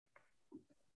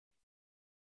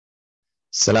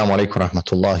Assalamu alaikum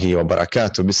rahmatullahi wa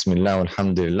barakatuh. Bismillah,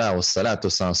 alhamdulillah, wassalatu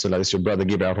wassalam. This is your brother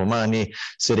Gabriel Romani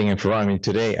sitting in front of me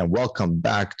today, and welcome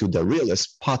back to the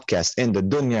realest podcast in the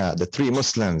dunya, the three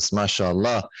Muslims.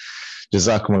 MashaAllah.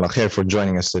 Jazakumullah khair for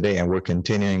joining us today, and we're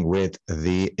continuing with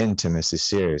the intimacy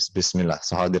series. Bismillah.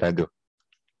 So how did I do?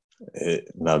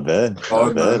 Not bad.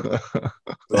 Oh, Not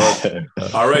bad.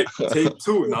 All right, take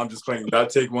two. No, I'm just playing. That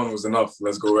take one was enough.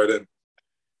 Let's go right in.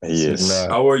 Yes.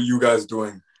 How are you guys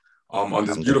doing on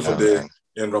this beautiful day man.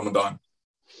 in Ramadan?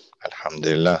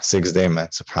 Alhamdulillah. 6th day, man.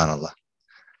 Subhanallah.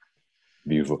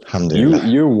 Beautiful. Alhamdulillah.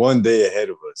 You're one day ahead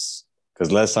of us.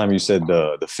 Because last time you said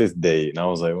the 5th day, and I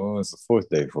was like, well, it's the 4th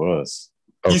day for us.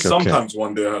 He's sometimes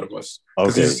one day ahead of us.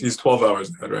 Because he's 12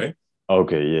 hours ahead, right?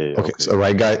 Okay, yeah. Okay, so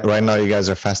right now you guys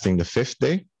are fasting the 5th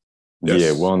day? Yes.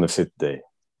 Yeah, we're on the 5th day.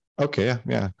 Okay,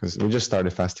 yeah, because we just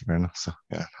started fasting right now. So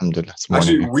yeah, alhamdulillah.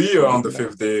 Actually, we are on the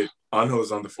 5th day. Angel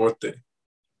is on the 4th day.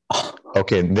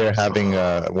 Okay, they're having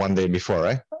one day before,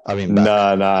 right? I mean,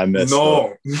 Nah, I messed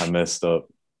up. I messed up.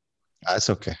 That's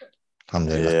okay.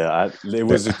 Alhamdulillah. Yeah,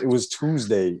 it was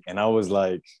Tuesday, and I was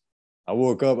like, I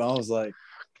woke up, and I was like,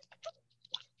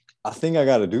 I think I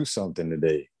got to do something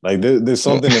today. Like there's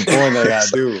something important I got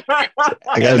to do. I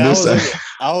got to do something.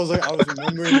 I was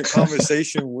remembering the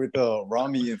conversation with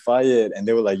Rami and Fayed, and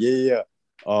they were like, yeah.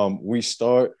 We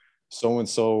start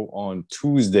so-and-so on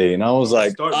Tuesday. And I was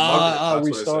like,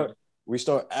 we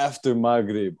start after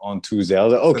Maghrib on Tuesday. I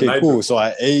was like, okay, cool. So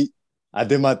I ate, I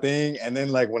did my thing. And then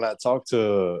like when I talked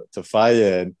to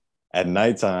Fayed at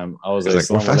nighttime, I was like,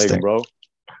 Assalamu alaikum, bro.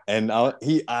 And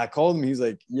I called him. He's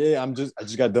like, yeah, I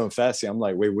just got done fasting. I'm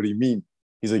like, wait, what do you mean?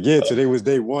 He's like, yeah, today was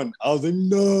day one. I was like,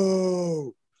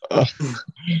 no.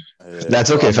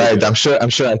 That's okay. I'm sure.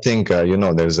 I think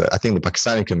there's. I think the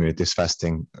Pakistani community is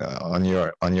fasting on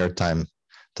your time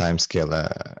scale.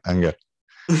 Anger.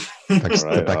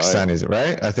 The Pakistanis,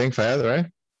 right? I think Fayed, right?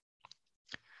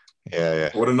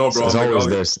 Yeah. What to know, bro? As always,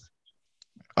 there's.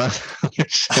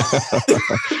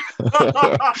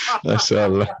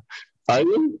 Mashallah. Are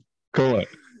you? Come on.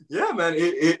 Yeah, man.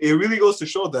 It really goes to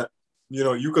show that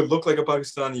you could look like a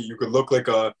Pakistani, you could look like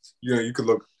you could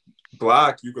look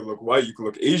black, you could look white, you could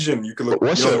look Asian, you could look.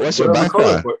 What's your background?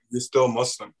 Color, but you're still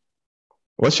Muslim.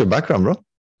 What's your background, bro?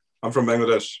 I'm from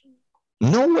Bangladesh.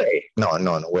 No way. No.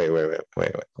 Wait.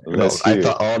 No, I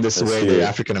thought all this way the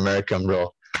African American,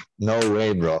 bro. No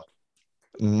way, bro.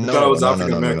 No. You thought I was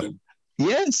African American.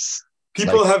 Yes.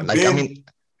 People have been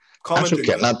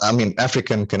commenting.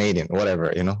 African Canadian,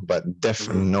 whatever, but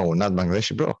definitely no, not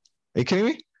Bangladeshi, bro. Are you kidding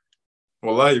me?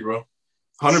 Wallahi, bro.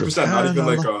 100%, not even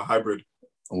like a hybrid.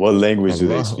 What language do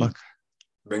they speak?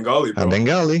 Bengali, bro.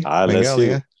 Bengali. Let's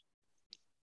hear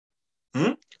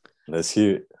it. Let's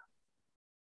hear it.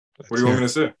 What do you want me to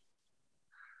say?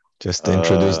 Just to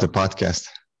introduce the podcast.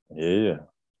 Yeah.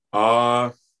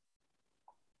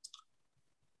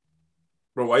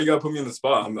 Bro, why you gotta put me on the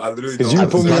spot? I literally don't. You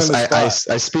put me on the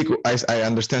spot. I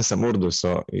understand some Urdu,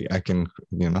 so I can,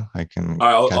 I can.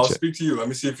 All right, I'll speak to you. Let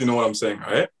me see if you know what I'm saying.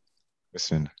 All right.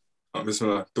 Bismillah.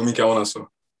 Bismillah. Tumi kya hona so?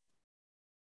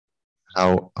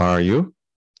 How are you?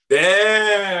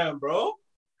 Damn, bro.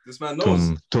 This man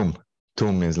knows.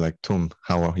 Tum is like tum.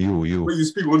 How are you? Wait, you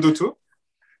speak Urdu too?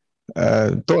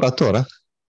 Torah.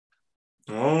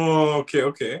 Oh,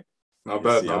 okay. Not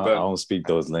bad. I don't speak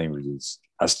those languages.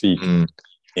 I speak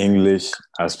English.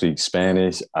 I speak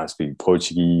Spanish. I speak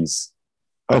Portuguese.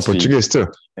 Portuguese too.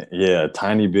 Yeah, a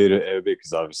tiny bit of Arabic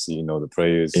because obviously the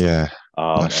prayers. Yeah.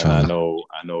 And I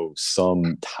know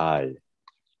some Thai.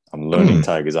 I'm learning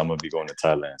Thai because I'm gonna be going to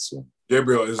Thailand soon.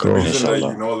 Gabriel, is the reason that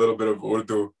you know a little bit of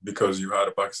Urdu because you had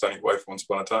a Pakistani wife once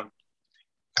upon a time?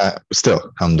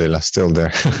 Still, alhamdulillah, still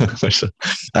there.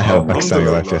 I have a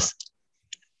Pakistani wife, yes.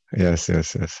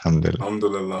 Alhamdulillah.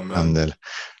 Alhamdulillah, man. Alhamdulillah.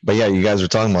 But yeah, you guys were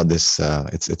talking about this.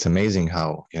 It's amazing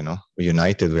how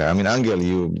united we are. I mean, Angel,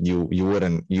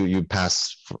 you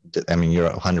pass. You're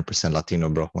 100% Latino,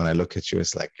 bro. When I look at you,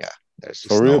 it's like, there's just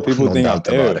for real. People think I'm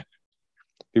Arab.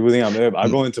 People think I'm Arab. I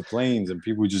go into planes and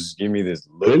people just give me this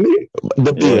look. Really?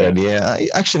 The beard, yeah.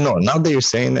 Actually, no. Now that you're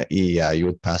saying that, yeah, you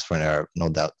would pass for an Arab, no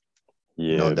doubt.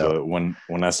 Yeah, no doubt. But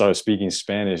when I start speaking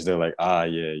Spanish, they're like, yeah,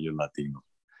 you're Latino.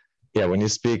 Yeah, when you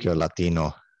speak, you're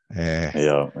Latino. Yeah.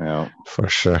 For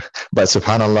sure. But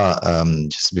subhanAllah,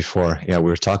 just before, we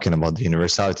were talking about the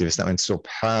universality of Islam. And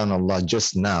subhanAllah,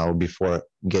 just now, before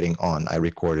getting on, I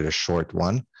recorded a short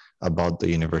one about the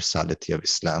universality of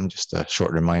Islam. Just a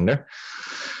short reminder.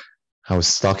 I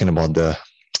was talking about the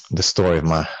story of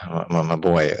my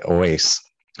boy, Oais,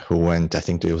 who went, I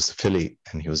think it was Philly,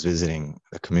 and he was visiting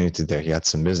the community there. He had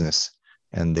some business.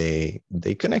 And they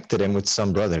connected him with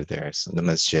some brother there in the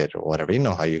masjid or whatever. You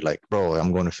know how you like, bro,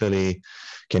 I'm going to Philly.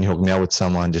 Can you hook me up with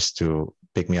someone just to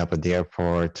pick me up at the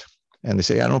airport? And they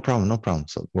say, yeah, no problem, no problem.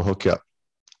 So we'll hook you up.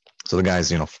 So the guy's,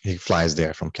 he flies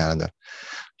there from Canada.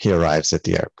 He arrives at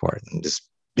the airport, and this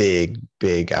big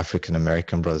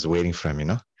African-American brother's waiting for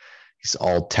him, He's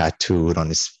all tattooed on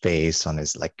his face, on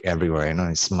his, like, everywhere,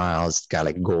 He smiles, got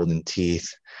like golden teeth,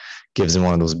 gives him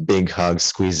one of those big hugs,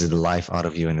 squeezes the life out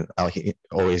of you. And he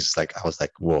always, like, I was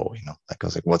like, whoa, like, I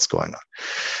was like, what's going on?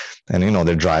 And,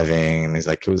 they're driving, and he's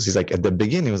like, at the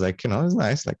beginning, he was like, it was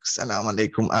nice, like, salam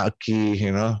alaikum, Aki,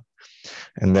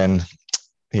 And then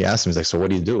he asked me, he's like, so what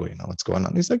do you do? What's going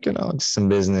on? He's like, just some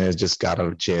business, just got out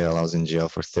of jail. I was in jail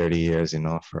for 30 years,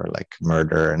 for like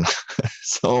murder. And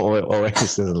so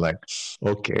always is like,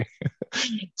 okay.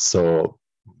 So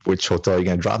which hotel are you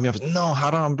going to drop me off? No,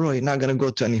 haram, bro. You're not going to go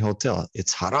to any hotel.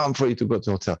 It's haram for you to go to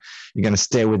a hotel. You're going to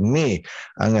stay with me.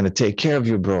 I'm going to take care of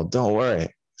you, bro. Don't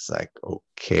worry. It's like,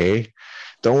 okay.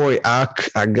 Don't worry, I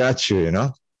got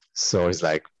you, So it's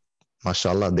like,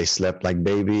 mashallah, they slept like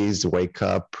babies, wake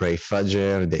up, pray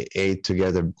Fajr, they ate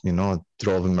together,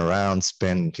 drove him around,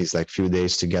 spent his like few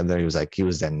days together. He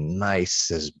was the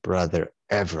nicest brother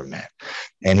ever, man.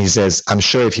 And he says, I'm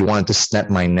sure if he wanted to snap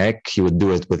my neck, he would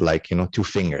do it with like, 2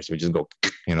 fingers. We just go,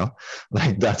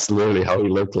 like that's literally how he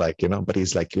looked like, but he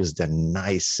was the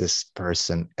nicest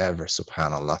person ever,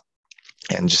 subhanallah.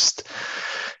 And just,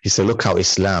 he said, look how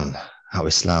Islam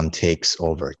takes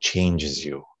over, changes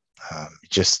you.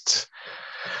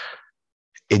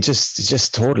 It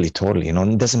just totally,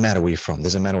 it doesn't matter where you're from,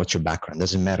 doesn't matter what your background,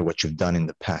 doesn't matter what you've done in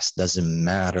the past, doesn't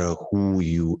matter who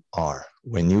you are.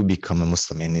 When you become a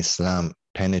Muslim and Islam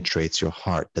penetrates your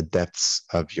heart, the depths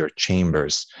of your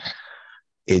chambers,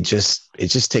 it just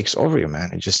takes over you,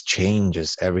 man. It just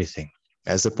changes everything.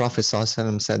 As the Prophet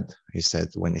ﷺ said, he said,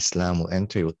 when Islam will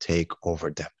enter, it will take over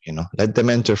them, let them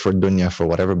enter for dunya, for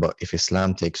whatever, but if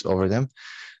Islam takes over them,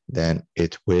 then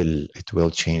it will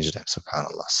change them,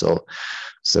 subhanAllah. So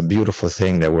it's a beautiful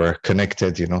thing that we're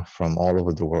connected, from all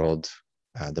over the world.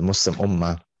 The Muslim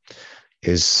Ummah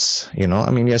is,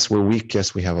 yes, we're weak.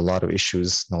 Yes, we have a lot of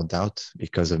issues, no doubt,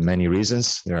 because of many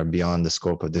reasons. They are beyond the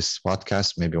scope of this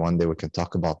podcast. Maybe one day we can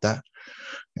talk about that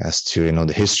as to,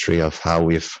 the history of how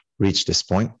we've reached this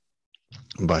point.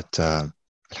 But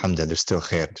alhamdulillah, there's still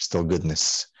khair, there's still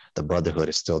goodness. The brotherhood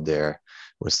is still there.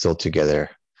 We're still together.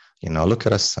 Look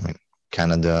at us.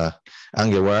 Canada.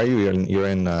 Angel, where are you? You're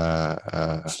in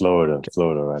Florida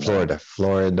right now.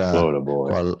 Florida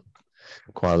boy.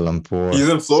 Kuala Lumpur. He's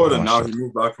in Florida now. He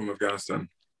moved back from Afghanistan.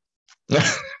 No,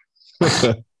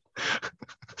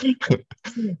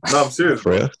 I'm serious.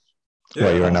 For real? Yeah.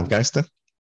 What, you're in Afghanistan?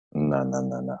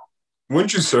 No.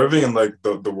 Weren't you serving in like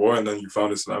the war and then you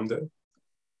found Islam there?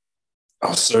 I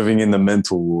was serving in the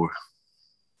mental war.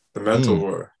 The mental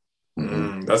war.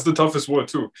 Mm-hmm. That's the toughest war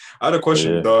too. I had a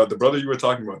question. Yeah. The brother you were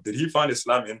talking about, did he find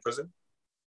Islam in prison?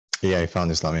 Yeah, he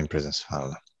found Islam in prison.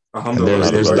 Alhamdulillah.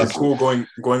 Are you cool going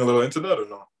a little into that or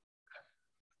no?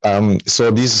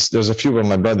 So there's a few of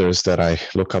my brothers that I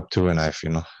look up to, and I've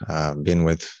been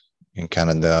with in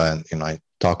Canada, and I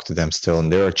talk to them still,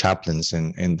 and there are chaplains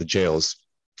in the jails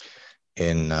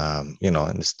in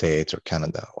in the States or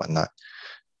Canada, whatnot.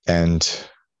 And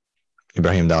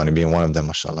Ibrahim Downey being one of them,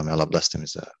 mashallah, may Allah bless him,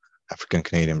 is a African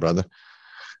Canadian brother.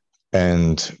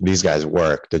 And these guys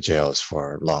work the jails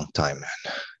for a long time,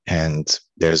 man. And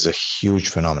there's a huge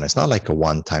phenomenon. It's not like a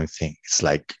one-time thing. It's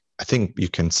like, I think you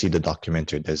can see the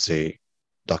documentary. There's a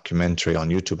documentary on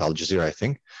YouTube, Al Jazeera, I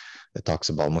think, that talks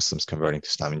about Muslims converting to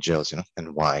Islam in jails,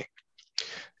 and why.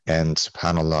 And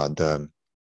subhanAllah,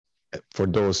 for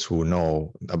those who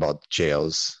know about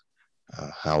jails,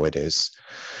 how it is,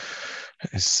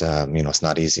 it's it's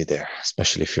not easy there,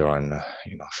 especially if you're on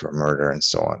for murder and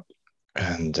so on.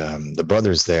 And the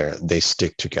brothers there, they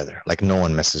stick together. Like, no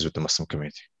one messes with the Muslim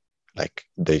community. Like,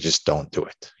 they just don't do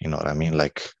it. You know what I mean?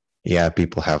 Like, yeah,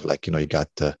 people have like, you got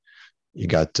the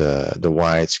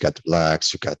whites, you got the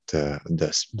blacks, you got the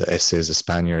S's, the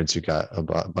Spaniards, you got a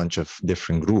bunch of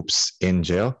different groups in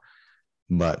jail.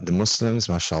 But the Muslims,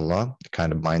 mashallah,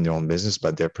 kind of mind their own business,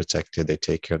 but they're protected. They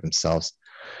take care of themselves.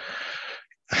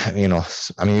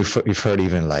 You've heard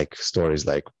even like stories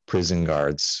like prison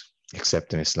guards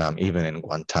accepting Islam, even in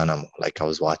Guantanamo. Like, I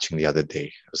was watching the other day,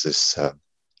 it was this, I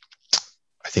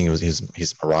think it was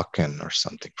he's Moroccan or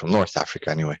something, from North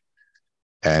Africa anyway.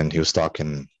 And he was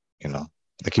talking,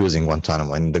 like, he was in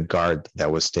Guantanamo, and the guard that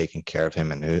was taking care of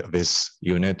him and of his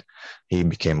unit, he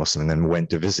became Muslim and then went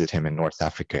to visit him in North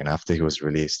Africa. And after he was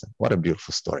released, what a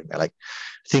beautiful story. Like,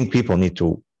 I think people need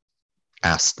to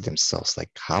ask themselves, like,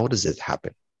 how does it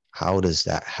happen? How does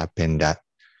that happen? That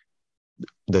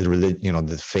the religion,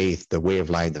 the faith, the way of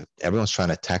life that everyone's trying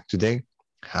to attack today,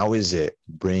 how is it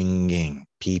bringing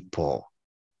people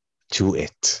to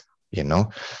it?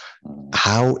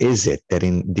 How is it that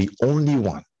in the only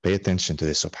one, pay attention to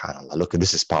this, subhanAllah, look,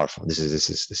 this is powerful. This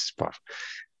is powerful.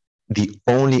 The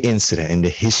only incident in the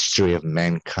history of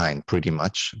mankind, pretty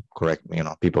much, correct me,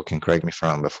 people can correct me if I'm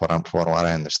wrong, but for what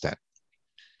I understand,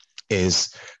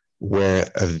 is where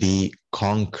the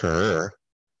conqueror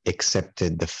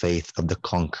accepted the faith of the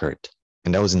conquered.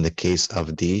 And that was in the case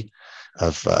of the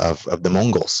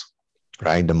Mongols,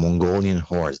 right? The Mongolian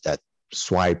hordes that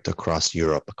swiped across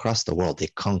Europe, across the world. They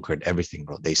conquered everything,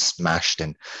 bro. They smashed,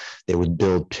 and they would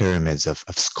build pyramids of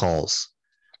skulls.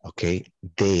 Okay.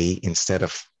 They, instead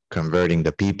of converting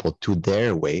the people to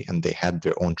their way, and they had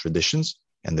their own traditions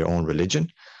and their own religion,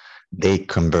 they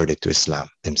converted to Islam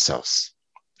themselves.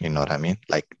 You know what I mean?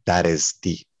 Like, that is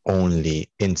the only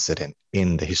incident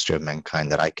in the history of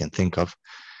mankind that I can think of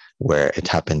where it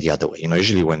happened the other way.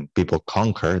 Usually when people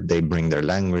conquer, they bring their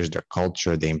language, their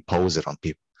culture, they impose it on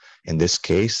people. In this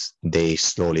case, they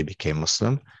slowly became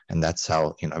Muslim, and that's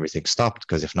how everything stopped.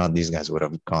 Because if not, these guys would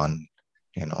have gone,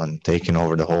 and taken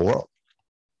over the whole world.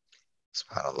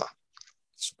 SubhanAllah.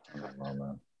 SubhanAllah,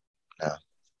 man. Yeah.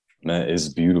 Man, it's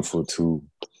beautiful too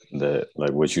that,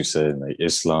 like what you said, like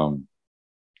Islam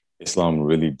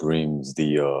really brings the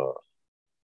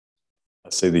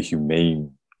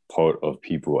humane part of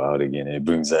people out again. It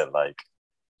brings that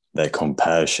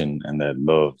compassion and that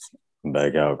love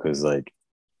back out. Because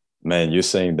man, you're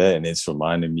saying that, and it's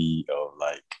reminding me of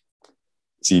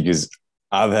because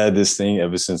I've had this thing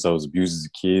ever since I was abused as a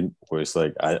kid, where it's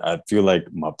I feel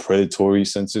like my predatory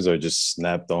senses are just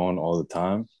snapped on all the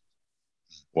time.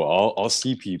 Well, I'll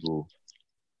see people,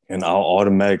 and I'll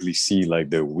automatically see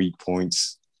their weak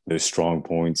points, their strong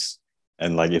points,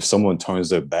 and if someone turns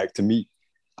their back to me,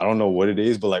 I don't know what it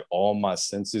is, but all my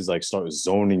senses start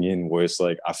zoning in, where it's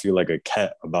I feel like a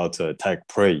cat about to attack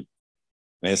prey.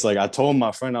 And it's I told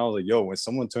my friend, I was like, yo, when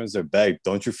someone turns their back,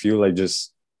 don't you feel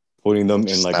just putting them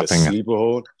in a sleeper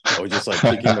hold, or just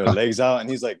kicking their legs out? And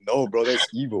he's like, no, bro, that's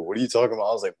evil. What are you talking about?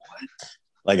 I was like,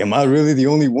 what? Am I really the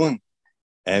only one?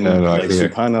 And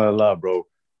subhanAllah, bro,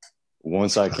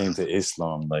 once I came to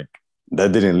Islam,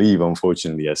 that didn't leave,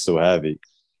 unfortunately. I still have it.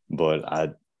 But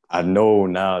I know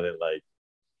now that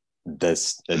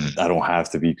I don't have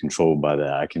to be controlled by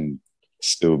that. I can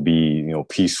still be,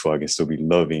 peaceful. I can still be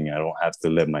loving. I don't have to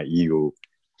let my ego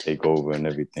take over and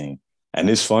everything. And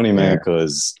it's funny, man,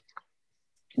 because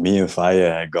me and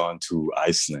Faya had gone to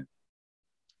Iceland.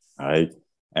 All right.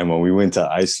 And when we went to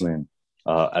Iceland,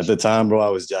 at the time, bro, I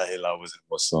was Jahil. I wasn't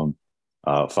Muslim.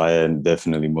 Faya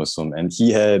definitely Muslim. And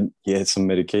he had some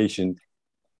medication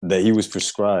that he was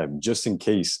prescribed just in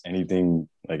case anything,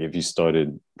 if he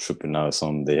started tripping out or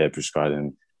something, they had prescribed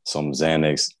him some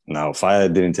Xanax. Now,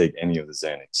 Faya didn't take any of the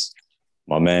Xanax.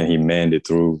 My man, he manned it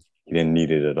through. He didn't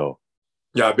need it at all.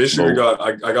 Yeah,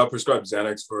 I got prescribed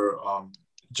Xanax for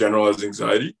generalized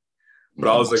anxiety. But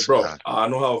I was like, bro, I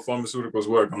know how pharmaceuticals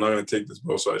work. I'm not going to take this,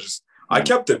 bro. So I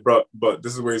kept it, bro. But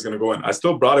this is where he's going to go in. I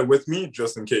still brought it with me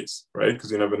just in case, right? Because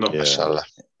you never know.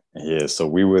 Yeah, so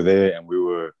we were there, and we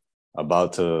were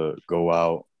about to go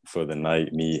out for the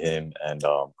night, me, him, and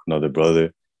another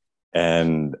brother.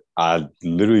 And I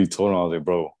literally told him, I was like,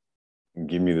 bro,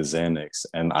 give me the Xanax.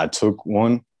 And I took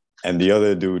one, and the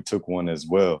other dude took one as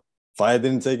well. Fire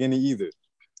didn't take any either.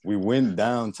 We went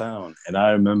downtown, and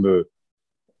I remember,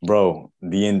 bro,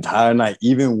 the entire night,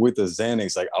 even with the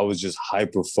Xanax, I was just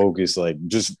hyper focused,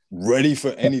 just ready for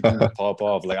anything to pop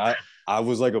off. I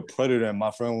was like a predator, and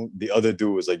my friend, the other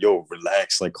dude, was like, yo,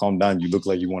 relax, calm down. You look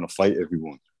like you want to fight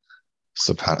everyone.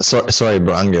 Sorry,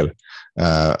 bro, Angel.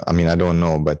 I don't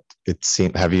know, but it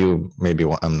seemed, have you, maybe,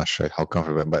 I'm not sure how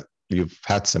comfortable, but you've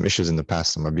had some issues in the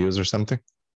past, some abuse or something?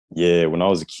 Yeah, when I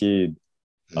was a kid,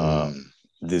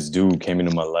 this dude came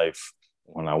into my life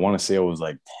when I want to say I was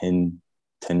 10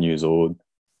 years old,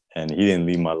 and he didn't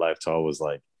leave my life till I was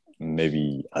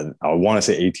maybe, I want to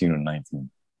say 18 or 19.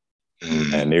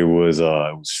 And it was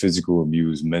physical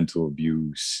abuse, mental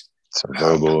abuse,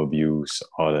 verbal abuse,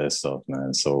 all that stuff,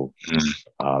 man. So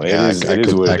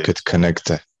I could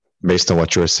connect based on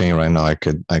what you were saying right now.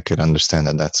 I could understand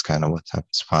that that's kind of what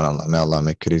happens. SubhanAllah, may Allah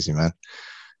make it easy, man.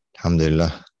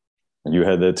 Alhamdulillah. You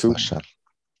had that too?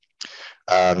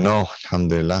 No,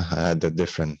 alhamdulillah. I had a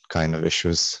different kind of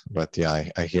issues, but yeah,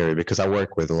 I hear it because I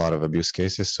work with a lot of abuse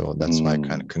cases, so that's why I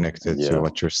kind of connected to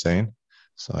what you're saying.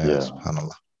 So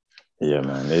SubhanAllah. Yeah,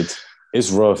 man, it's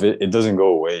rough. It doesn't go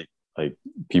away.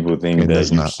 People think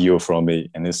that you heal from it,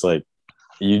 and it's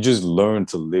you just learn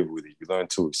to live with it. You learn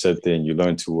to accept it, and you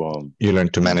learn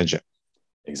to manage it.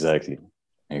 Exactly,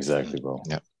 bro.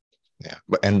 Yeah.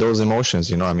 But and those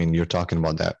emotions, I mean, you're talking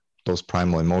about that, those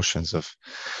primal emotions of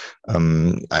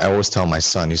I always tell my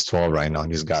son, he's 12 right now,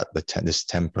 and he's got this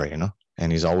temper,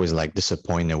 and he's always like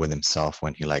disappointed with himself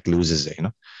when he like loses it,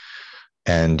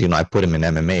 and I put him in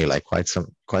MMA like quite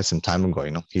some time ago.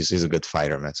 He's a good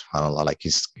fighter, man. SubhanAllah. Like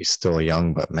he's still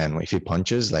young, but man, if he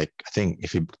punches, like I think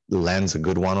if he lands a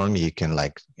good one on me, he can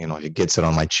like if he gets it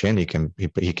on my chin, he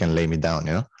can lay me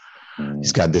down.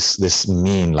 He's got this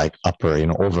mean like upper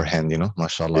overhand.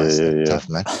 Mashallah, tough,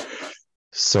 man.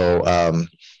 So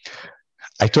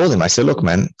I told him, I said, look,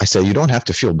 man, I said, you don't have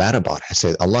to feel bad about it. I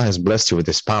said, Allah has blessed you with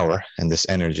this power and this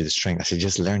energy, this strength. I said,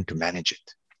 just learn to manage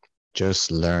it.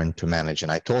 Just learn to manage.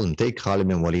 And I told him, take Khalid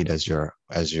bin Walid as your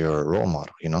role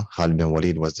model. Khalid bin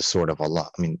Walid was the sword of Allah.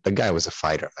 I mean, the guy was a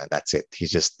fighter, man. That's it.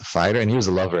 He's just a fighter, and he was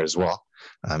a lover as well.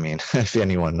 I mean, if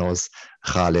anyone knows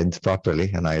Khalid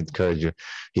properly, and I encourage you,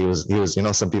 he was,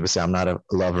 some people say, I'm not a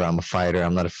lover, I'm a fighter.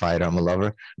 I'm not a fighter, I'm a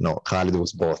lover. No, Khalid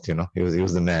was both, he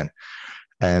was the man.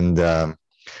 And,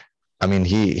 I mean,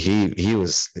 he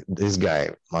was this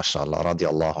guy, mashallah,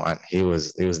 radiallahu anh. He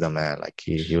was the man. Like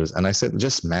he was, and I said,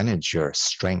 just manage your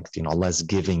strength. Allah is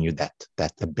giving you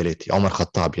that ability. Omar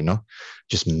Khattab,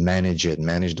 just manage it,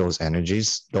 manage those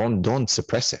energies. Don't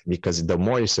suppress it, because the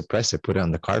more you suppress it, put it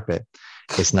on the carpet,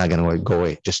 it's not gonna go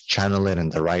away. Just channel it in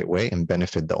the right way and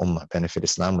benefit the ummah, benefit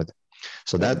Islam with it.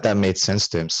 So that made sense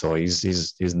to him. So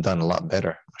he's done a lot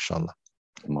better, mashallah.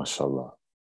 Mashallah,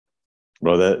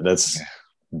 bro.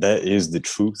 That is the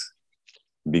truth,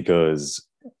 because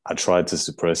I tried to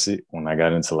suppress it when I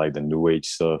got into like the New Age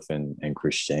stuff and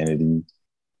Christianity.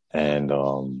 And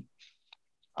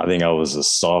I think I was the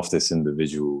softest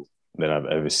individual that I've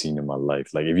ever seen in my life.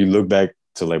 Like if you look back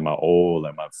to like my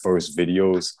first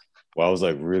videos where I was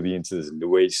like really into this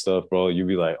New Age stuff, bro, you'd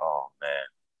be like, oh man,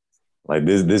 like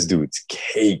this dude's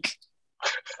cake.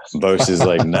 Versus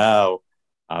like now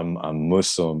I'm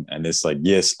Muslim, and it's like,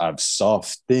 yes, I've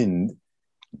softened,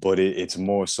 but it's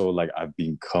more so like I've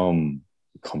become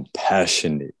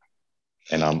compassionate,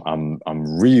 and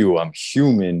I'm real, I'm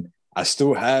human. I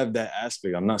still have that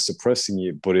aspect. I'm not suppressing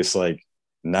it, but it's like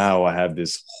now I have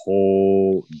this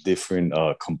whole different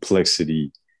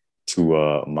complexity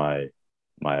to my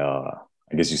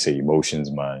I guess you say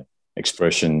emotions, my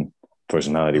expression,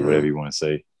 personality, whatever you want to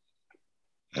say.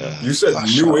 You said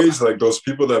New Age, like those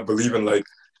people that believe in like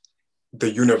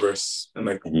the universe and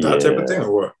like that type of thing,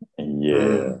 or what?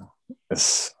 Yeah.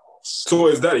 So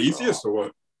is that atheist or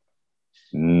what?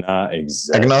 Not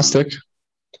exactly.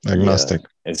 Agnostic.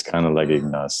 Yeah, it's kind of like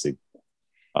agnostic.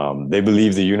 They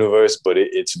believe the universe, but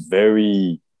it's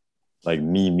very like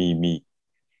me.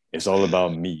 It's all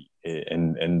about me,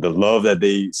 and the love that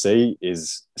they say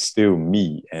is still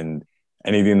me, and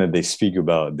anything that they speak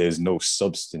about, there's no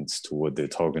substance to what they're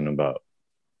talking about.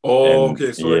 Oh, and,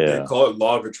 okay. So like they call it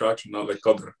law of attraction, not like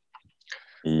qadr.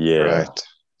 Yeah. Right.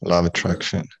 Law of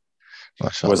attraction.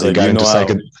 Was like, I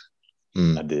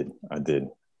did.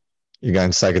 You got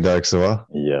into psychedelics as well?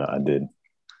 Yeah, I did.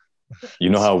 You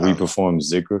know how we perform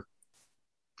zikr?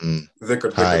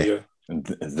 Zikr,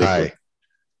 Zikr.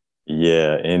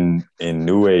 Yeah, in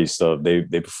New Age stuff, they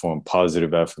perform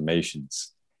positive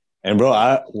affirmations. And bro,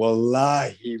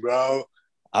 wallahi, bro,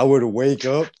 I would wake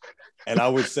up and I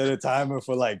would set a timer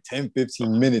for like 10,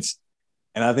 15 minutes.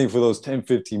 And I think for those 10,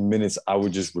 15 minutes, I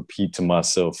would just repeat to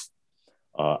myself,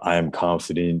 I am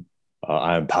confident,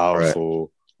 I am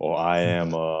powerful, or I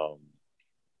am,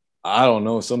 I don't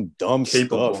know, some dumb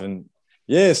stuff. And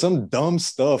some dumb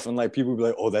stuff. And like people be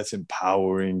like, oh, that's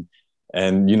empowering.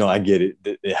 And, I get it.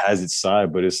 It has its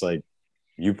side, but it's like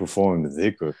you perform the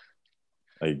dhikr.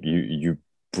 Like you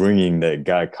bringing that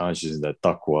God consciousness, that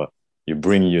taqwa, you're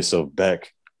bringing yourself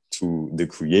back to the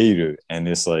creator. And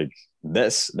it's like,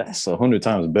 that's 100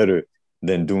 times better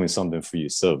than doing something for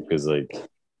yourself. Because like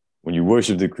when you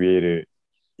worship the creator,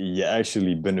 you're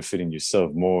actually benefiting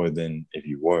yourself more than if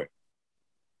you weren't.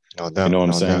 No doubt, you know what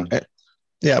I'm saying?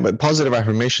 Yeah, but positive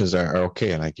affirmations are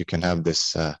okay. Like you can have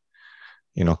this,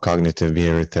 cognitive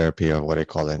behavior therapy, or what I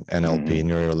call it, NLP,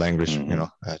 neuro language,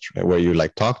 where you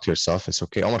like talk to yourself. It's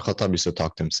okay. Omar Khattab used to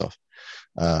talk to himself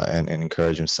and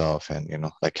encourage himself, and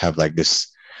like have like this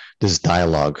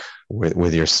dialogue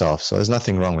with yourself. So there's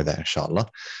nothing wrong with that, inshallah.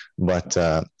 But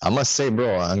I must say,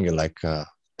 bro, Angel, like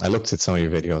I looked at some of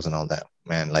your videos and all that,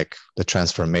 man. Like the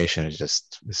transformation is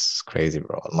it's crazy,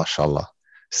 bro. Mashallah,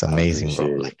 it's amazing, bro.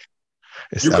 Like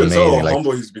it's you can tell how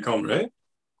humble he's become, right?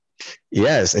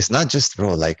 Yes, it's not just,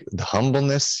 bro, like the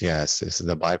humbleness. Yes, it's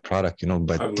the byproduct,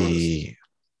 but the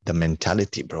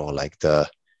mentality, bro, like the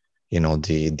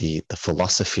the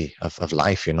philosophy of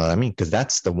life, you know what I mean? Because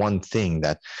that's the one thing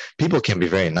that people can be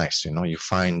very nice, you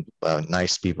find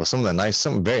nice people.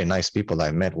 Some very nice people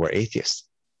I met were atheists,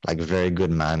 like very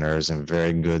good manners and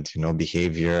very good,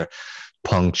 behavior,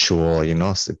 punctual,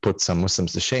 put some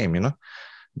Muslims to shame,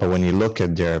 But when you look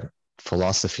at their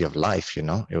philosophy of life,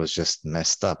 it was just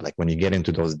messed up. Like when you get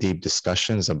into those deep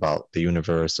discussions about the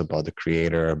universe, about the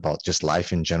creator, about just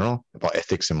life in general, about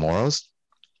ethics and morals,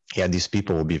 yeah, these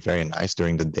people will be very nice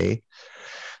during the day.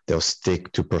 They'll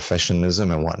stick to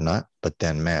professionalism and whatnot. But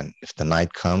then, man, if the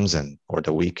night comes or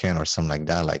the weekend or something like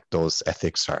that, like those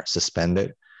ethics are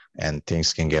suspended and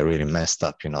things can get really messed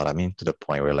up, you know what I mean? To the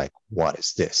point where like, what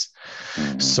is this?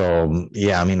 So,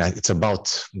 yeah, I mean, it's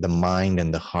about the mind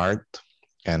and the heart.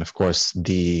 And of course,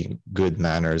 the good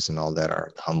manners and all that,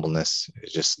 are humbleness,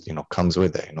 it just, comes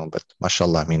with it, But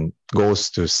mashallah, I mean, goes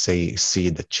to see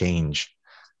the change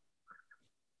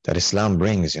that Islam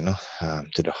brings,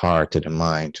 to the heart, to the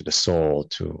mind, to the soul,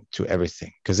 to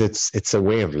everything. Because it's a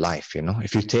way of life,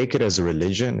 If you take it as a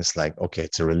religion, it's like, okay,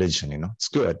 it's a religion, It's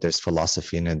good. There's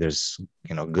philosophy in it. There's,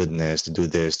 goodness to do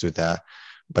this, do that.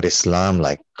 But Islam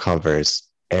like covers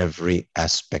every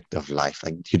aspect of life.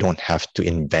 Like you don't have to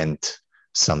invent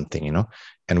something,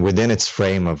 And within its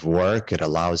frame of work, it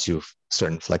allows you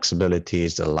certain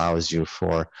flexibilities. It allows you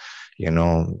for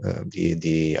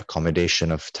the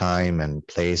accommodation of time and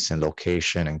place and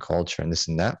location and culture and this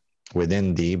and that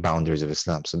within the boundaries of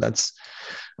Islam. So that's,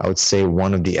 I would say,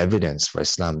 one of the evidence for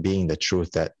Islam being the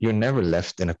truth, that you're never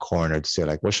left in a corner to say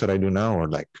like, what should I do now? Or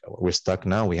like, we're stuck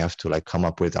now. We have to like come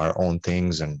up with our own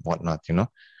things and whatnot,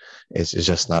 It's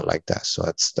just not like that. So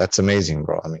that's amazing,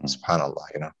 bro. I mean,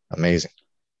 subhanAllah, amazing.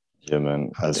 Yeah,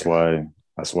 man. That's why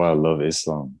I love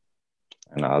Islam.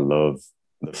 And I love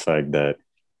the fact that,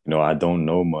 I don't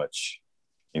know much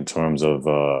in terms of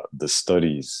the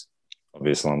studies of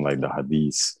Islam, like the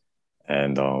hadiths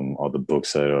and all the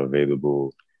books that are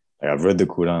available. Like I've read the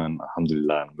Quran,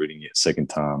 alhamdulillah, I'm reading it second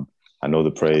time. I know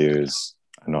the prayers.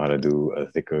 I know how to do a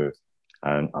dhikr.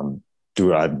 And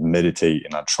I meditate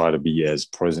and I try to be as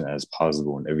present as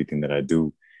possible in everything that I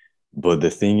do. But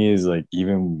the thing is, like,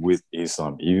 even with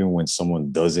Islam, even when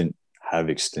someone doesn't have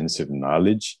extensive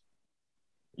knowledge,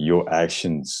 your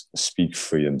actions speak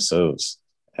for themselves.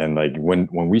 And like when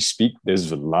we speak,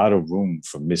 there's a lot of room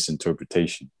for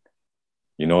misinterpretation.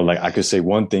 Like I could say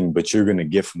one thing, but you're gonna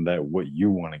get from that what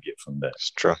you want to get from that.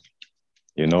 It's true.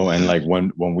 And like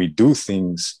when we do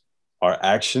things, our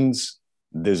actions,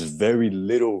 there's very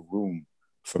little room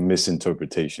for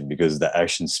misinterpretation because the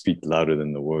actions speak louder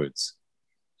than the words.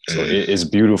 So it's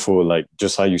beautiful, like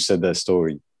just how you said that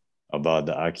story about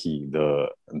the Aki, the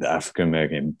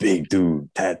African-American, big dude,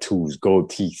 tattoos, gold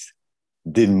teeth,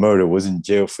 did murder, was in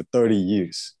jail for 30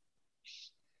 years.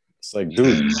 It's like,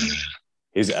 dude,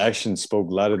 his actions spoke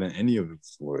louder than any of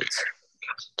his words.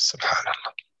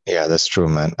 SubhanAllah. Yeah, that's true,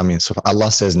 man. I mean, so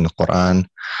Allah says in the Quran,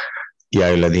 Ya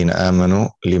ayyuhalladhina amanu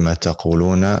lima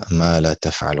taquluna ma la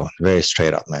taf'alun. Very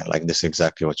straight up, man. Like this is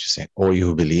exactly what you're saying. Oh, you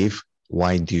who believe,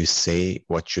 why do you say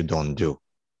what you don't do?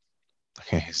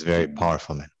 Okay, it's very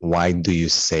powerful, man. Why do you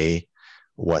say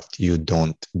what you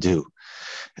don't do?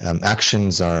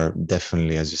 Actions are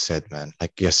definitely, as you said, man,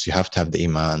 like, yes, you have to have the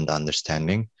iman, the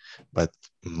understanding, but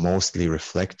mostly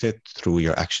reflected through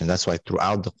your action. That's why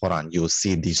throughout the Quran, you'll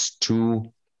see these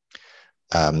two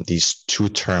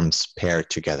terms paired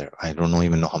together. I don't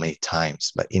even know how many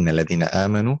times, but inna ladina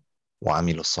amanu wa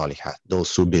amilu salihat.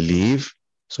 Those who believe,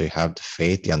 so you have the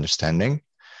faith, the understanding,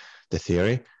 the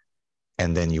theory,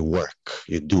 and then you work,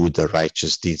 you do the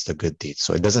righteous deeds, the good deeds.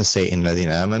 So it doesn't say in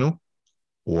ladina amanu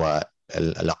wa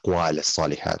al-aqwal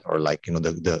as-salihat, or like,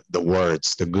 the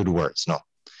words, the good words. No, it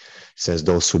says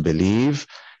those who believe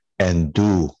and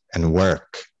do and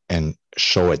work and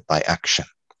show it by action.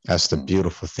 That's the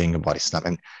beautiful thing about Islam.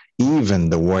 And even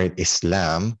the word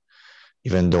Islam,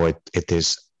 even though it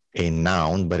is a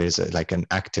noun, but it's like an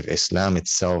active, Islam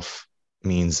itself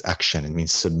means action. It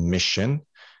means submission.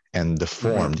 And the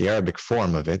form, the Arabic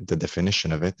form of it, the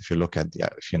definition of it, if you look at,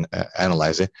 if you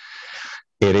analyze it,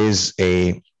 it is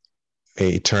a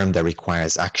term that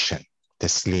requires action.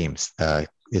 Taslim,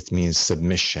 it means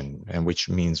submission, and which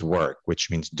means work,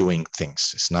 which means doing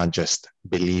things. It's not just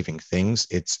believing things,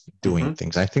 it's doing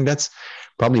things. I think that's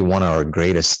probably one of our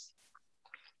greatest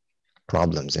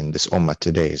problems in this ummah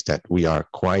today, is that we are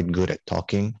quite good at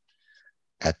talking,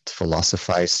 at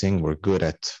philosophizing. We're good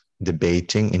at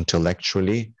debating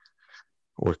intellectually.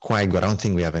 We're quite good. I don't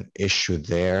think we have an issue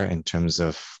there in terms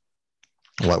of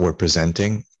what we're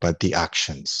presenting, but the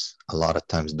actions a lot of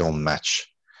times don't match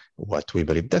what we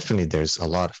believe. Definitely there's a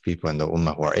lot of people in the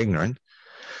ummah who are ignorant,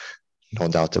 no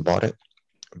doubt about it,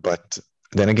 But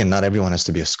then again, not everyone has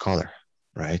to be a scholar,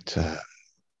 right?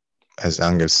 As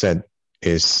Angel said,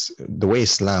 is the way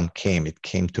Islam came. It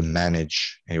came to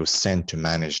manage, and it was sent to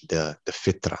manage the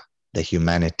fitra, the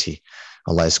humanity.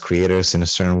 Allah has created us in a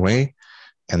certain way,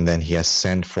 and then He has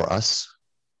sent for us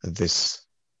this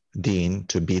deen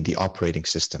to be the operating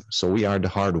system. So we are the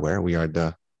hardware, we are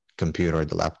the computer,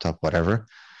 the laptop, whatever.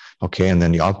 Okay, and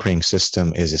then the operating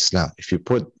system is Islam. If you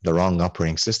put the wrong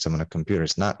operating system on a computer,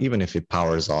 it's not, even if it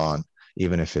powers on,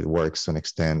 even if it works to an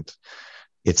extent,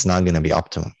 it's not going to be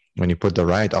optimum. When you put the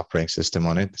right operating system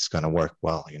on it, it's going to work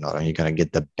well, you know, and you're going to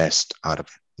get the best out of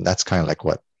it. And that's kind of like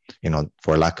what, you know,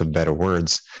 for lack of better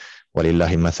words,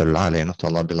 وَلِلَّهِ مَثَلُ الْأَعْلَى, you know, to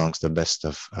Allah belongs the best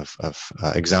of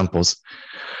examples.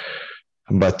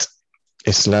 But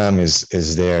Islam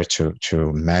is there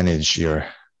to manage your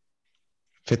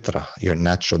fitra, your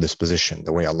natural disposition,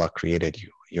 the way Allah created you,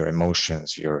 your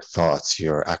emotions, your thoughts,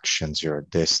 your actions, your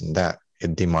this and that.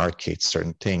 It demarcates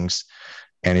certain things,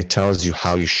 and it tells you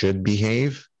how you should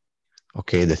behave.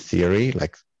 Okay, the theory,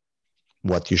 like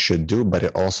what you should do, but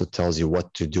it also tells you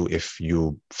what to do if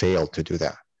you fail to do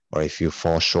that, or if you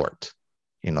fall short,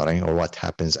 you know what I mean? Or what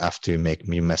happens after you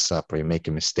mess up or you make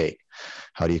a mistake.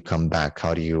 How do you come back?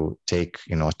 How do you take,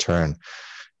 you know, a turn?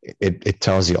 It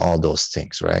tells you all those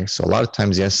things, right? So a lot of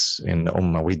times, yes, in the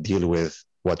Ummah, we deal with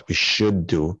what we should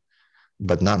do,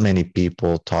 but not many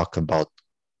people talk about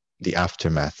the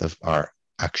aftermath of our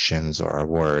actions or our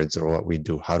words or what we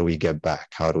do. How do we get back?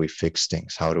 How do we fix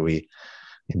things? How do we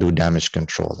do damage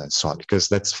control and so on? Because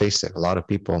let's face it, a lot of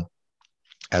people,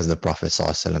 as the Prophet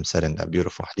ﷺ said in that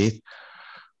beautiful hadith,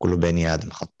 كل بني آدم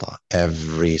خطاء,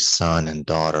 every son and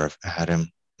daughter of Adam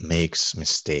makes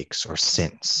mistakes or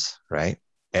sins, right?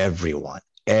 Everyone,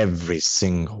 every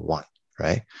single one,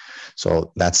 right?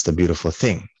 So that's the beautiful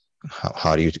thing.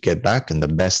 How do you get back? And the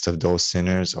best of those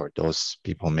sinners or those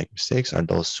people who make mistakes are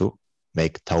those who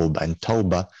make tawbah. And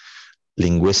tawbah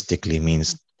linguistically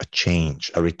means a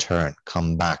change, a return,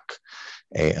 come back.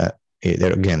 It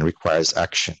again requires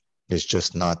action. It's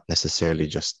just not necessarily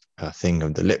just a thing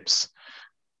of the lips,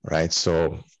 right?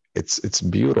 So it's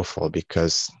beautiful,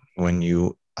 because when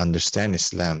you understand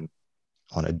Islam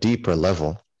on a deeper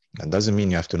level, that doesn't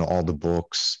mean you have to know all the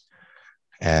books,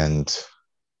 and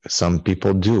some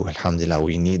people do. Alhamdulillah,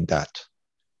 we need that,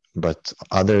 but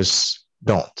others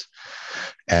don't.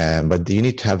 But you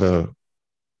need to have a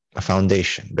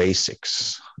foundation,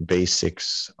 basics.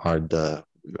 Basics are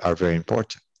very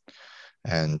important,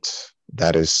 and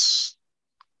that is,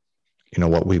 you know,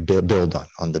 what we build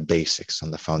on the basics,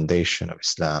 on the foundation of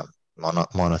Islam,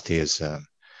 monotheism,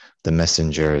 the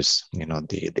messengers, you know,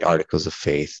 the articles of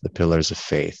faith, the pillars of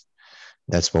faith.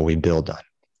 That's what we build on.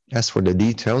 As for the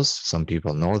details, some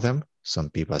people know them, some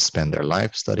people spend their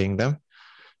life studying them,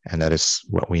 and that is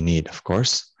what we need, of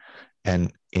course.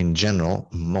 And in general,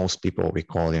 most people, we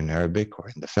call in Arabic or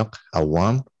in the fiqh,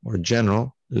 awam, or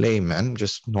general laymen,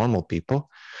 just normal people.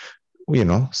 You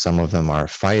know, some of them are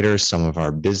fighters, some of them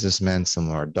are businessmen, some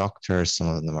are doctors, some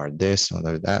of them are this, some of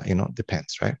them are that, you know, it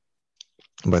depends, right?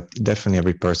 But definitely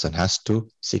every person has to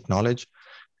seek knowledge.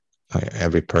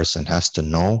 Every person has to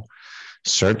know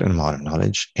certain amount of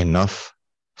knowledge, enough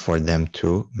for them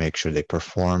to make sure they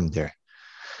perform their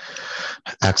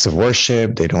acts of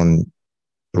worship, they don't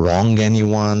wrong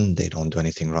anyone, they don't do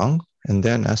anything wrong. And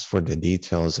then as for the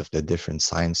details of the different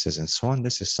sciences and so on,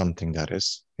 this is something that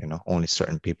is, you know, only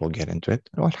certain people get into it.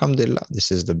 And alhamdulillah,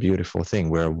 this is the beautiful thing.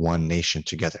 We're one nation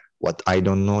together. What I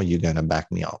don't know, you're going to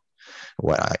back me up.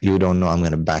 What you don't know, I'm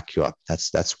going to back you up.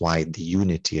 That's why the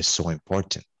unity is so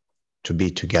important, to be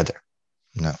together.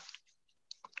 No.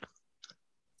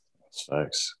 That's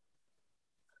facts.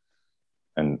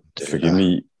 And forgive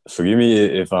me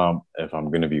if I'm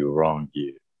gonna be wrong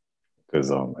here, because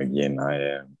again, I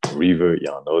am a revert.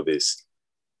 Y'all know this,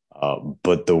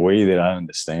 but the way that I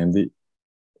understand it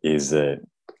is that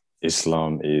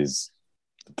Islam is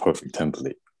the perfect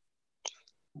template.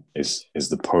 It's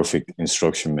the perfect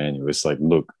instruction manual. It's like,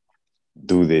 look,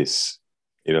 do this.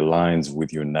 It aligns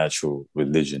with your natural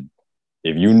religion.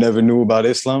 If you never knew about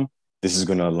Islam, this is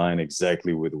going to align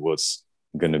exactly with what's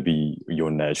going to be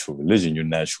your natural religion, your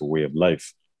natural way of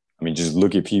life. I mean, just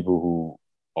look at people who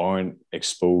aren't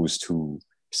exposed to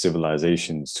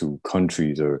civilizations, to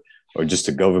countries, or just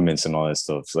to governments and all that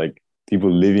stuff. It's like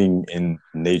people living in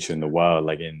nature, in the wild,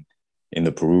 like in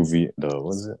the Peruvian,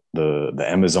 the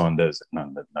Amazon desert,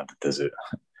 not the desert.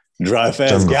 Dry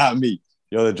fast got me.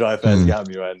 Yo, the dry fast got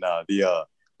me right now. The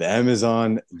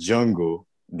Amazon jungle,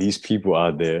 these people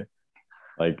out there,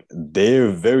 like, they're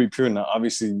very pure. Now,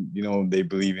 obviously, you know, they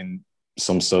believe in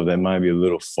some stuff that might be a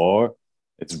little far.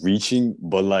 It's reaching,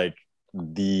 but like,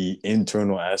 the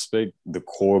internal aspect, the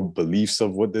core beliefs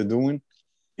of what they're doing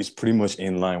is pretty much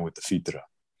in line with the fitra.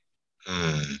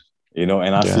 You know,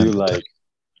 and I feel like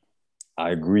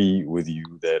I agree with you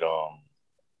that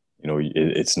you know,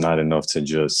 it's not enough to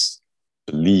just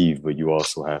believe, but you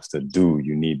also have to do.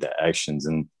 You need the actions,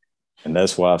 and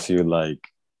that's why I feel like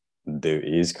there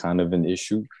is kind of an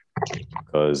issue,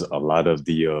 because a lot of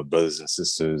the brothers and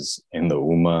sisters in the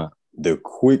Ummah, they're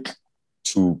quick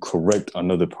to correct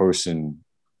another person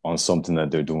on something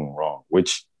that they're doing wrong,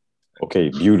 which, okay,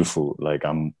 beautiful. Like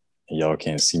y'all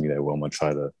can't see me that well. I'm gonna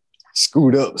try to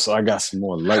scoot up so I got some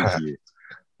more light here.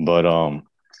 But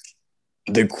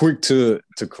they're quick to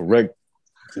correct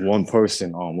one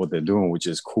person on what they're doing, which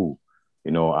is cool.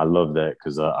 You know, I love that,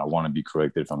 because I want to be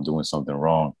corrected if I'm doing something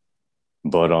wrong.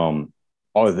 But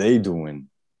are they doing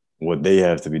what they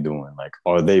have to be doing? Like,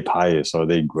 are they pious? Are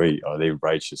they great? Are they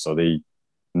righteous? Are they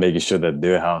making sure that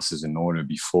their house is in order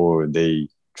before they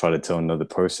try to tell another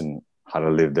person how to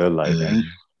live their life? And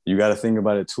you got to think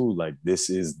about it too. Like, this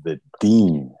is the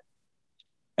deen.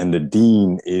 And the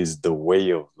deen is the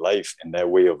way of life. And that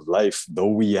way of life, though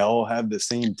we all have the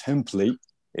same template,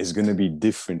 is going to be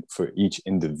different for each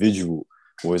individual.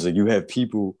 Whereas like, you have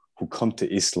people who come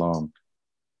to Islam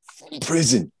from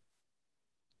prison,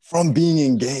 from being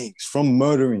in gangs, from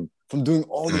murdering, from doing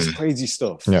all this crazy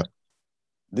stuff. Yeah.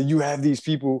 Then you have these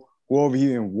people who are over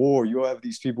here in war. You have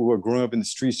these people who are growing up in the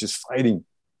streets just fighting.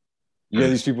 You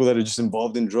have these people that are just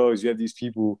involved in drugs. You have these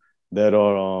people that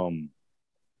are,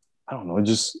 I don't know,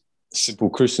 just simple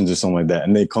Christians or something like that.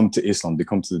 And they come to Islam, they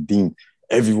come to the deen.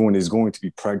 Everyone is going to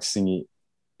be practicing it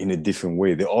in a different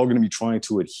way. They're all going to be trying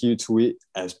to adhere to it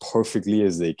as perfectly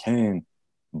as they can.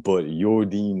 But your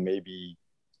deen may be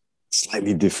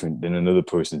slightly different than another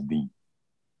person's deen.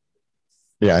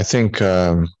 Yeah, I think,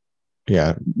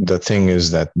 the thing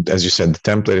is that, as you said, the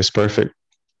template is perfect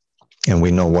and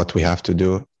we know what we have to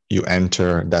do. You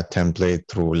enter that template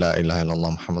through La ilaha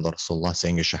illallah Muhammad Rasulullah,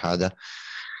 saying your shahada.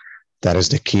 That is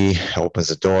the key, opens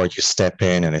the door, you step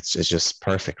in, and it's just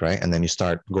perfect, right? And then you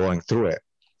start going through it.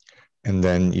 And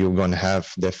then you're going to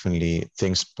have definitely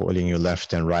things pulling you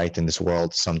left and right in this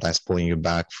world, sometimes pulling you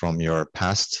back from your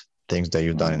past, things that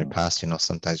you've done in the past. You know,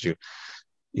 sometimes you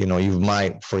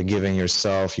might forgiven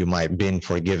yourself, you might been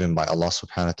forgiven by Allah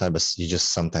subhanahu wa ta'ala, but you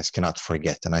just sometimes cannot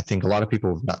forget. And I think a lot of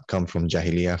people who've not come from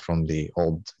Jahiliyyah, from the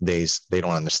old days, they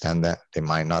don't understand that. They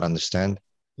might not understand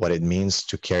what it means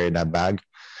to carry that bag.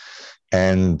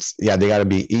 And yeah, they got to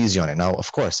be easy on it. Now, of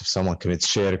course, if someone commits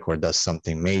shirk or does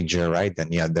something major, right,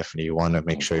 then yeah, definitely you want to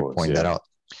make sure you point that out.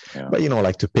 Yeah. But, you know,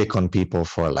 like to pick on people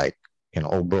for like, you know,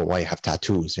 oh, bro, why you have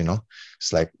tattoos, you know?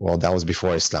 It's like, well, that was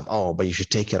before Islam. Oh, but you should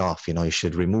take it off, you know, you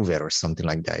should remove it or something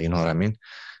like that. You know what I mean?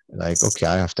 Like, okay,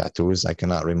 I have tattoos. I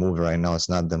cannot remove it right now. It's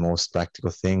not the most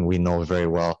practical thing. We know very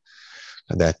well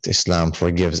that Islam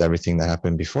forgives everything that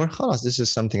happened before. Khalas, this is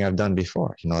something I've done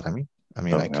before. You know what I mean?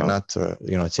 I cannot,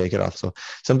 you know, take it off. So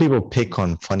some people pick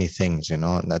on funny things, you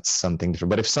know, and that's something different.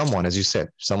 But if someone, as you said,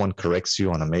 someone corrects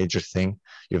you on a major thing,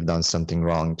 you've done something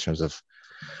wrong in terms of,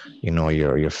 you know,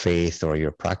 your faith or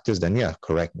your practice, then yeah,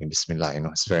 correct me, Bismillah. You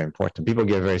know, it's very important. People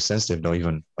get very sensitive though,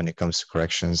 even when it comes to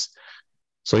corrections.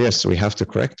 So yes, we have to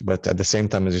correct, but at the same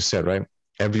time, as you said, right,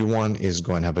 everyone is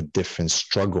going to have a different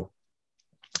struggle.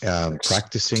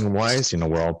 Practicing wise, you know,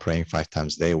 we're all praying 5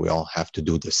 times a day. We all have to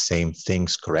do the same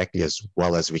things correctly as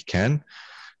well as we can.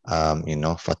 You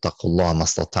know, fattaqullah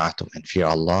mastata'tum, and fear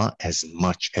Allah as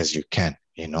much as you can.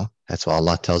 You know, that's what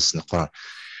Allah tells us in the Quran.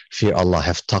 Fear Allah,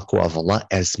 have taqwa of Allah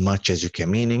as much as you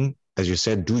can. Meaning, as you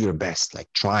said, do your best. Like,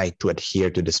 try to adhere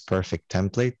to this perfect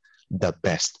template the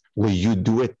best. Will you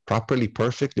do it properly,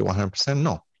 perfectly, 100%?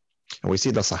 No. And we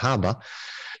see the Sahaba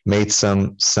made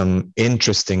some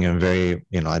interesting and very,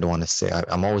 you know, I don't want to say,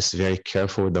 I'm always very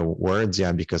careful with the words,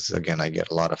 yeah, because again, I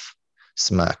get a lot of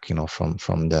smack, you know, from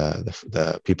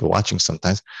the people watching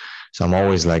sometimes. So I'm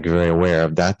always like very aware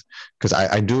of that, because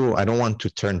I don't want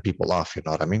to turn people off, you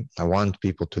know what I mean? I want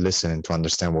people to listen and to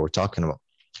understand what we're talking about.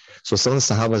 So some of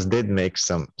the Sahabas did make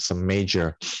some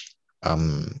major, I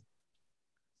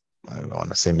don't want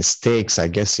to say mistakes, I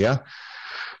guess, yeah.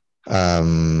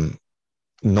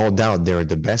 No doubt they're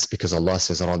the best, because Allah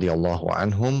says, radiyallahu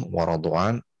anhum wa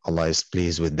radu'an. Allah is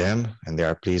pleased with them and they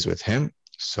are pleased with him.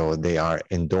 So they are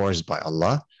endorsed by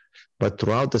Allah. But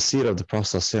throughout the seerah of the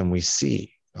Prophet, we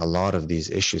see a lot of these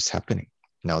issues happening.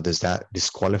 Now, does that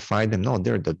disqualify them? No,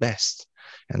 they're the best.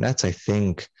 And that's, I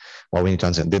think, what we need to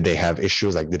understand. Did they have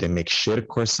issues? Like, did they make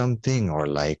shirk or something? Or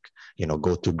like, you know,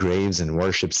 go to graves and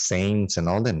worship saints and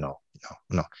all that? No.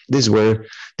 These were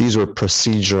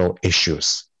procedural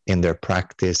issues in their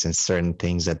practice and certain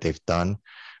things that they've done,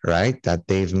 right? That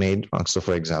they've made wrong. So,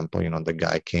 for example, the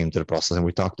guy came to the Prophet and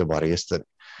we talked about it yesterday,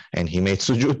 and he made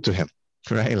sujood to him,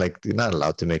 right? Like, you're not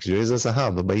allowed to make sujood. He's a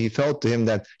Sahaba, but he felt to him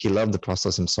that he loved the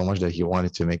Prophet so much that he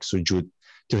wanted to make sujood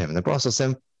to him. And the Prophet,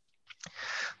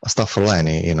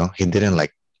 astaghfirullah, he didn't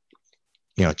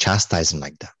chastise him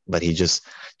like that, but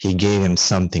he gave him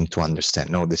something to understand.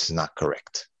 No, this is not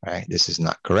correct, right? This is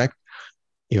not correct.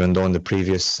 Even though in the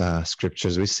previous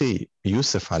scriptures we see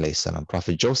Yusuf alayhi salam,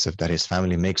 Prophet Joseph, that his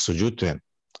family makes sujood to him,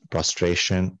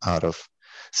 prostration out of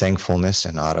thankfulness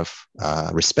and out of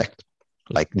respect,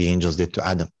 like the angels did to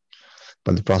Adam.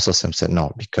 But the Prophet said,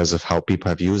 no, because of how people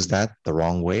have used that the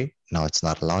wrong way, now it's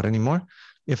not allowed anymore.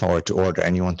 If I were to order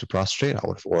anyone to prostrate, I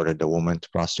would have ordered the woman to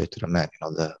prostrate to the man,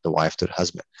 the wife to the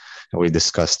husband. And we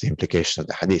discussed the implication of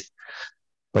the hadith.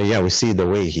 But yeah, we see the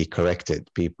way he corrected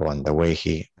people and the way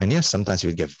and yes, sometimes he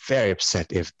would get very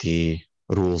upset if the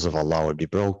rules of Allah would be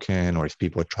broken or if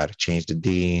people would try to change the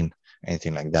deen,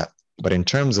 anything like that. But in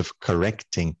terms of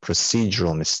correcting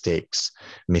procedural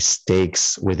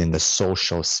mistakes within the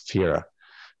social sphere,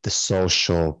 the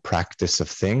social practice of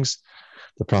things,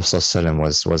 the Prophet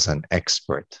ﷺ was an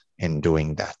expert in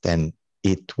doing that. And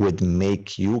it would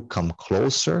make you come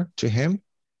closer to him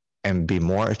and be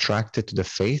more attracted to the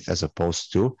faith, as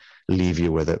opposed to leave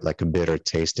you with it like a bitter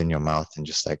taste in your mouth and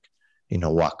just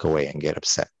walk away and get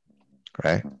upset,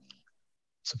 right?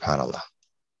 Subhanallah.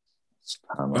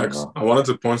 Max, I wanted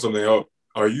to point something out.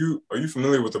 Are you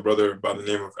familiar with a brother by the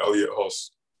name of Elliot Hulse?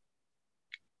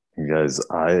 Guys,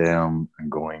 I am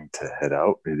going to head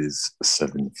out. It is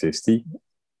 7:50.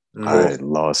 I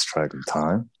lost track of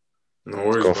time. No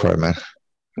worries. Go for it, man.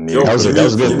 Yo, that was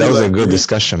a good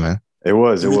discussion, man. It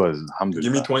was.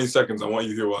 Give me 20 seconds. I want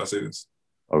you to hear while I say this.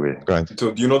 Okay. Go ahead.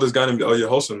 So, do you know this guy named Elliot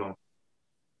Hulse or no?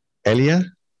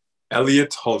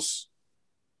 Elliot Hulse.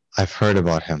 I've heard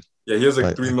about him. Yeah, he has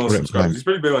 3 million subscribers. He's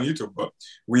pretty big on YouTube, but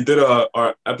we did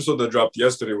our episode that dropped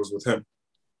yesterday was with him.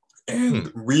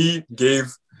 And we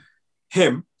gave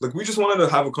him, we just wanted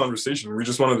to have a conversation. We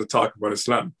just wanted to talk about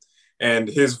Islam and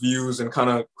his views and kind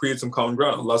of create some common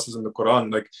ground. Allah says in the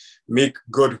Quran, make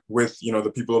good with,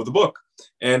 the people of the book.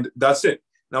 And that's it.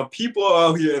 Now, people are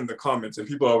out here in the comments, and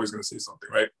people are always going to say something,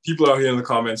 right? People are out here in the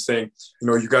comments saying,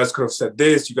 you guys could have said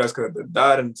this, you guys could have done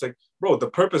that. And it's like, bro, the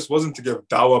purpose wasn't to give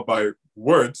dawah by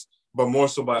words, but more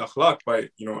so by akhlaq, by,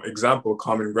 example,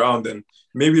 common ground. And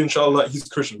maybe, inshallah, he's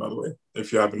Christian, by the way,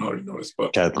 if you haven't already noticed.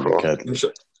 But Catholic.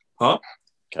 Huh?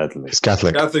 Catholic. He's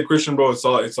Catholic. Catholic, Christian, bro, it's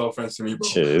all friends to me, bro.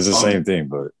 Shit, it's the same thing,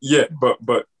 but... Yeah,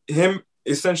 but him,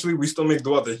 essentially, we still make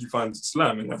dua that he finds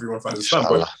Islam, and everyone finds Islam.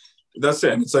 But that's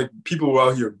it. And it's like people were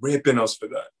out here raping us for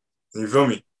that. You feel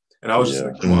me? And I was just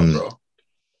like, come on, bro.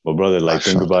 But brother,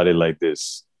 think about it like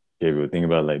this. Gabriel, think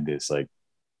about it like this.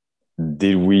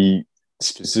 Did we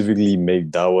specifically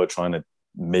make dawah trying to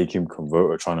make him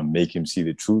convert or trying to make him see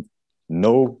the truth?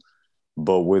 No.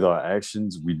 But with our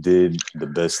actions, we did the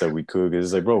best that we could.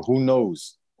 It's like, bro, who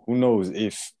knows? Who knows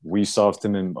if we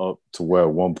soften him up to where at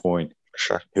one point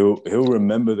he'll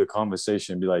remember the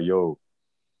conversation and be like, yo,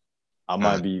 I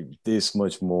might be this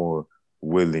much more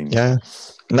willing. Yeah.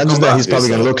 Not just that, he's probably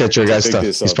going to look at your guys' stuff.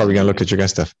 He's probably going to look at your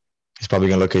guys' stuff. He's probably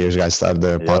going to look at your guys' stuff,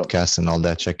 the podcast and all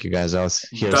that, check you guys out,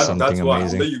 hear something that's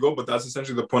amazing. There you go, but that's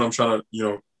essentially the point I'm trying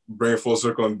to, bring it full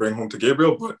circle and bring home to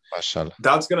Gabriel. But Mashallah.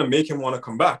 That's going to make him want to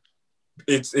come back.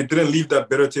 It didn't leave that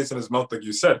bitter taste in his mouth, like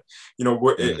you said.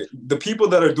 The people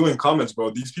that are doing comments,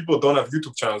 bro, these people don't have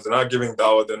YouTube channels. They're not giving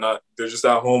dawah. They're just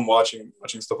at home watching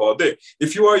stuff all day.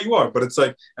 If you are, you are. But it's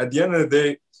like, at the end of the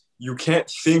day, you can't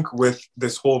think with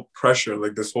this whole pressure,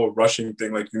 this whole rushing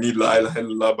thing. You need la ilaha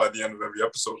illallah by the end of every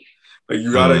episode.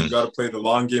 You gotta play the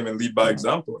long game and lead by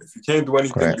example. If you can't do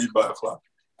anything, lead by akhlaq.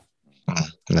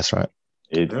 That's right.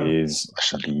 It is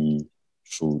the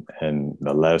truth. And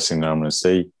the last thing that I'm gonna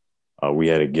say, we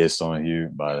had a guest on here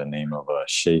by the name of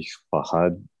Sheikh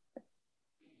Fahad.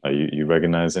 You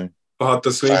recognize him? Fahad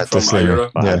Taslim from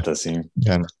Ayura. Fahad Taslim.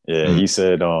 Yeah. He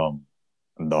said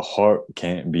the heart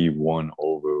can't be won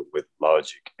over with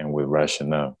logic and with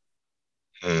rationale.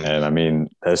 And I mean,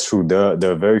 that's true.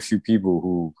 There are very few people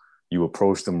who you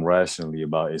approach them rationally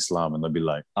about Islam and they'll be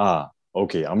like,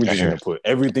 okay, I'm just going to put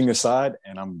everything aside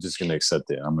and I'm just going to accept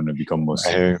it. I'm going to become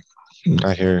Muslim.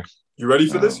 I hear. You ready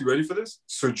for this?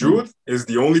 Sujood is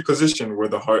the only position where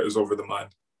the heart is over the mind.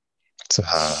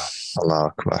 Allahu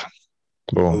Akbar.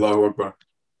 Boom. Allahu Akbar.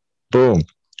 Boom.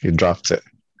 You dropped it.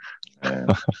 I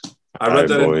read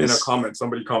that in a comment.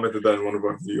 Somebody commented that in one of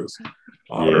our videos.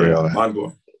 Mind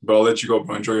blowing. But I'll let you go,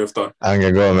 bro. Enjoy your thought. I'm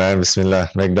going to go, man. Bismillah.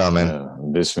 Make dua,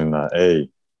 man. Bismillah. Hey.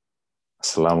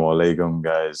 Assalamu alaikum,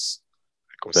 guys.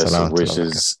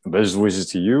 Best wishes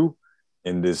to you.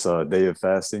 in this day of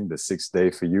fasting, the 6th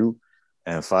day for you.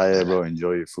 And Fayed, bro,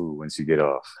 enjoy your food once you get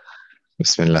off.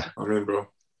 Bismillah. I'm in, bro.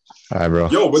 All right, bro.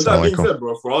 Yo, with that being said,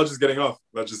 bro, if we're all just getting off,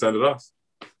 let's just end it off.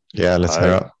 Yeah, let's head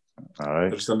up. All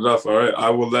right. Let's end it off. All right. I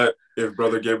will if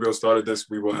Brother Gabriel started this,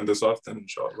 we will end this off then,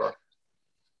 inshallah.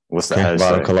 What's the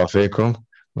hashtag? Barakallah feekum.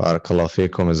 Barakallah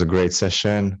feekum is a great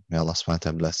session. May Allah subhanahu wa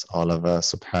ta'ala bless all of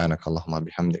us. Subhanak Allahumma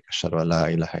bihamdik. Ashhadu an la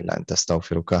ilaha illa anta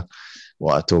astaghfiruka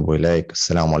wa atubu ilayk.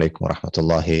 Assalamu alaikum wa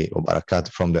rahmatullahi wa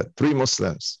barakatuh from the three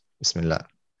Muslims. Bismillah.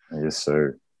 Yes,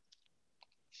 sir.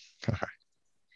 All right.